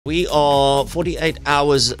We are 48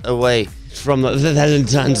 hours away from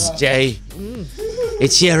Valentine's Day.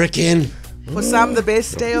 It's here again. For some, the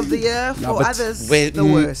best day of the year. For others, the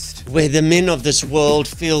worst. Where the men of this world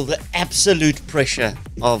feel the absolute pressure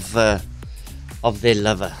of their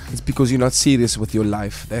lover. It's because you're not serious with your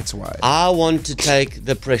life. That's why. I want to take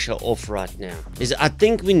the pressure off right now. I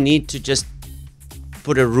think we need to just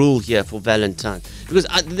put a rule here for Valentine. Because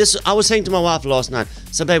I was saying to my wife last night,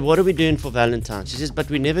 so babe, what are we doing for Valentine's? She says, but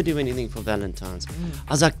we never do anything for Valentine's.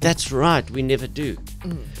 I was like, that's right, we never do.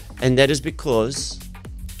 And that is because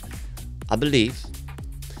I believe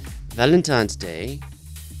Valentine's Day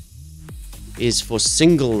is for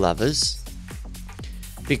single lovers,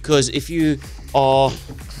 because if you are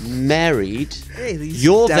married,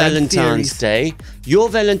 your Valentine's Day,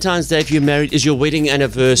 if you're married, is your wedding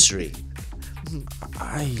anniversary.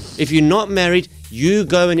 If you're not married, you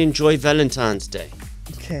go and enjoy Valentine's Day.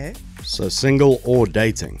 Okay. So single or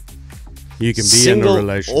dating. You can be single in a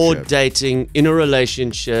relationship. or dating, in a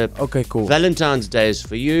relationship. Okay, cool. Valentine's Day is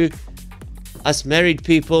for you. Us married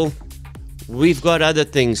people, we've got other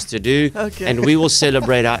things to do. Okay. And we will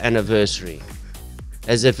celebrate our anniversary.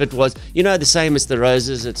 As if it was, the same as the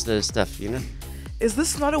roses, it's the stuff, Is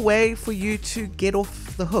this not a way for you to get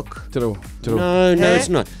off the hook? True. No, it's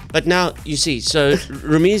not. But now, you see, so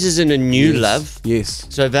Ramiz is in a new love. Yes.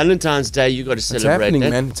 So Valentine's Day, you got to It's celebrate happening, that.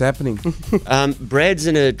 man. It's happening. Brad's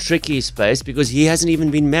in a tricky space because he hasn't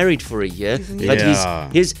even been married for a year. But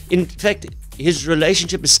in fact, his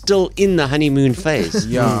relationship is still in the honeymoon phase.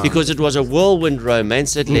 Yeah. Because it was a whirlwind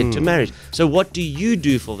romance that led to marriage. So what do you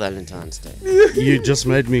do for Valentine's Day? You just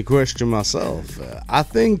made me question myself. I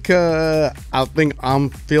think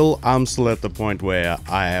I'm still at the point where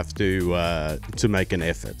I have to make an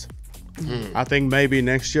effort. I think maybe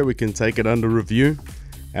next year we can take it under review,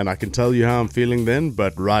 and I can tell you how I'm feeling then.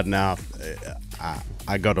 But right now,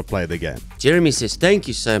 I got to play the game. Jeremy says, thank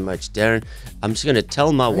you so much, Darren. I'm just going to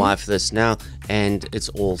tell my wife this now, and it's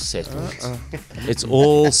all settled. It's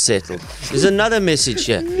all settled. There's another message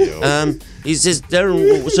here. He says,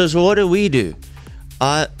 Darren, so what do we do?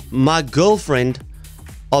 My girlfriend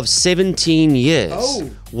of 17 years,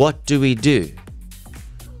 what do we do?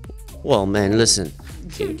 Well, man, listen.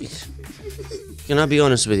 Can I be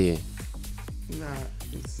honest with you?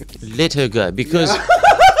 Let her go, because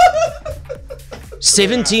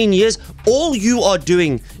 17 years, all you are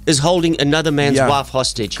doing is holding another man's wife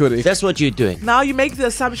hostage. Correct. That's what you're doing. Now you make the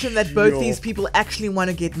assumption that both these people actually want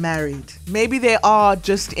to get married. Maybe they are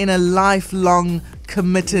just in a lifelong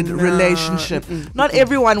committed relationship. Not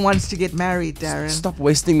everyone wants to get married, Darren. Stop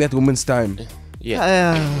wasting that woman's time.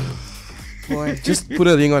 Yeah. Boy. Just put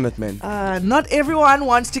a ring on it, man. Not everyone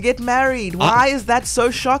wants to get married. Why is that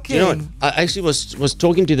so shocking? You know what? I actually was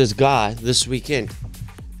talking to this guy this weekend.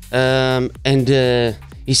 And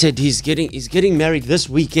he said he's getting married this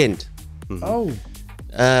weekend. Oh.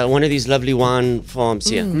 One of these lovely wine farms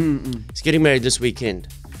here. He's getting married this weekend.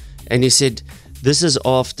 And he said this is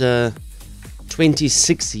after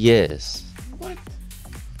 26 years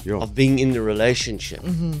of being in the relationship.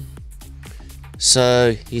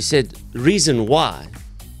 So he said reason why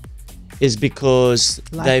is because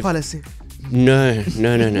Life policy. No.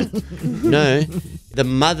 No, the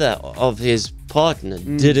mother of his partner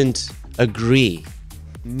didn't agree.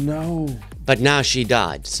 No. But now she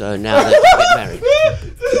died, so now they can get married.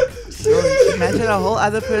 Imagine a whole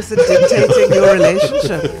other person dictating your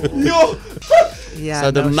relationship. Yeah. So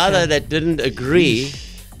the mother that didn't agree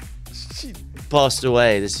passed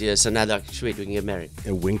away this year, so now they're like, sweet, we can get married.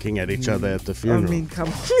 They're winking at each other at the funeral. I mean, come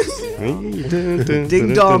on.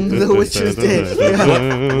 Ding dong, the witch is dead.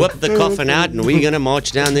 Yeah. Whip the coffin out and we're going to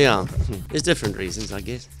march down the aisle. There's different reasons, I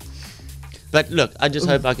guess. But look, I just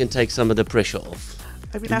hope I can take some of the pressure off.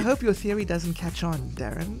 I mean, I hope your theory doesn't catch on,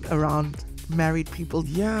 Darren, around married people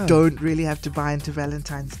Yeah. don't really have to buy into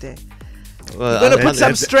Valentine's Day. Well, You're going to put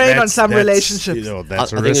some strain on some relationships.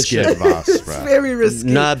 That's I a think it risky should. advice, It's right? very risky.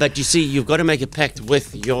 No, but you see, you've got to make a pact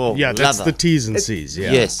with your Yeah, that's lover. the T's and C's.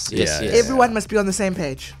 Yeah. Yes. Everyone must be on the same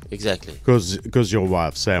page. Exactly. Because your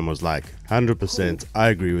wife Sam was like 100%. I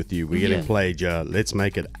agree with you. We're getting played. Let's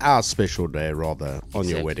make it our special day rather on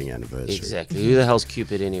your wedding anniversary. Exactly. Who the hell's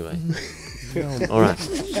Cupid anyway? All right.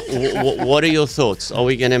 What are your thoughts? Are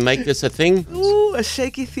we going to make this a thing? Ooh, a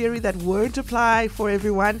shaky theory that won't apply for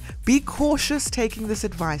everyone. Be cautious taking this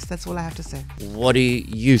advice. That's all I have to say. What do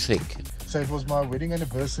you think? So it was my wedding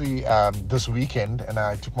anniversary this weekend, and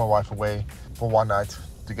I took my wife away for one night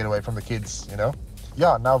to get away from the kids,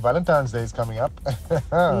 Yeah, now Valentine's Day is coming up.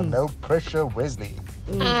 No pressure, Wesley.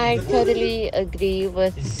 I totally agree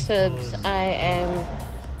with Sirbs. I am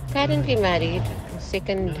currently married,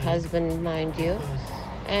 second husband, mind you.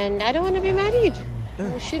 And I don't want to be married.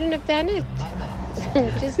 I shouldn't have done it.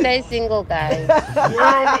 Just stay single, guys.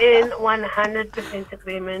 I'm in 100%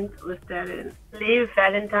 agreement with Darren. Leave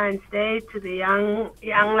Valentine's Day to the young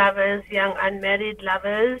lovers, young unmarried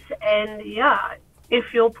lovers, and yeah,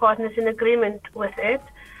 if your partner's in agreement with it,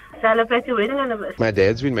 celebrate your wedding anniversary. My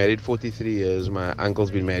dad's been married 43 years, my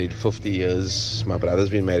uncle's been married 50 years, my brother's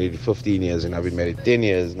been married 15 years, and I've been married 10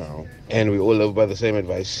 years now. And we all live by the same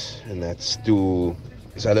advice, and that's to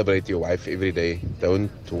celebrate your wife every day.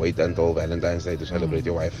 Don't wait until Valentine's Day to celebrate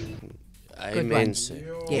your wife. Amen, sir.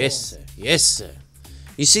 Yes, sir. Yes, sir.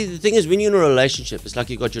 You see, the thing is, when you're in a relationship, it's like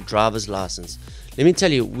you got your driver's license. Let me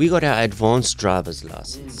tell you, we got our advanced driver's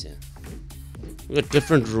license here. We got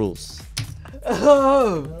different rules.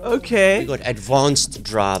 Oh, okay. We got advanced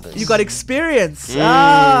drivers. You got experience.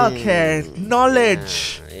 Ah, okay.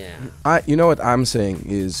 Knowledge. Yeah. You know what I'm saying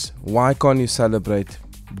is, why can't you celebrate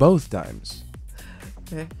both times?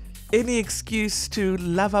 Okay. Any excuse to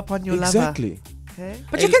love up on your Exactly. lover. Okay.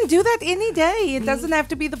 But you can do that any day. It doesn't have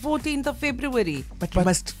to be the 14th of February. But you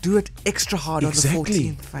must do it extra hard Exactly. on the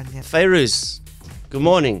 14th, Fanya. Fairuz, good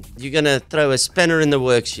morning. You're going to throw a spanner in the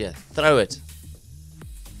works here. Throw it.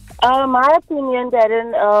 My opinion,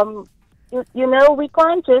 Darren, you know, we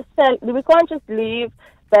can't just leave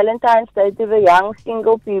Valentine's Day to the young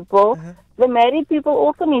single people. The married people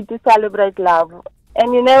also need to celebrate love.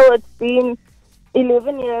 And you know, it's been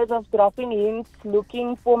 11 years of dropping hints,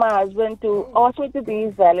 looking for my husband to ask me to be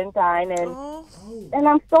his Valentine, and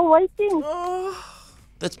I'm still waiting.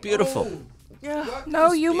 That's beautiful.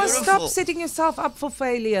 No, you must stop beautiful. setting yourself up for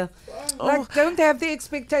failure. Like, don't have the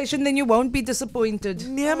expectation, then you won't be disappointed.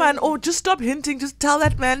 Yeah, man. Or just stop hinting. Just tell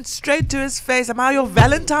that man straight to his face, am I your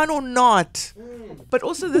Valentine or not? But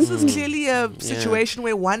also, this is clearly a situation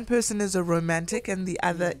where one person is a romantic and the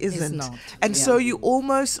other isn't. not. And so you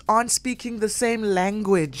almost aren't speaking the same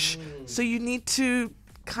language. So you need to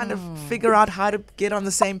kind of figure out how to get on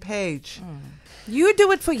the same page. You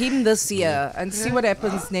do it for him this year and see what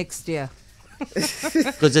happens next year.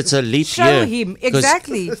 Because it's a leap Show year. him, 'Cause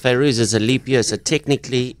exactly. Fairuz, it's a leap year, so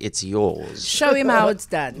technically it's yours. Show him how it's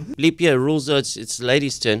done. Leap year rules, though, it's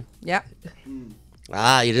ladies' turn. Yeah.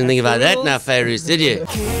 Ah, you didn't think about that now, Fairuz, did you?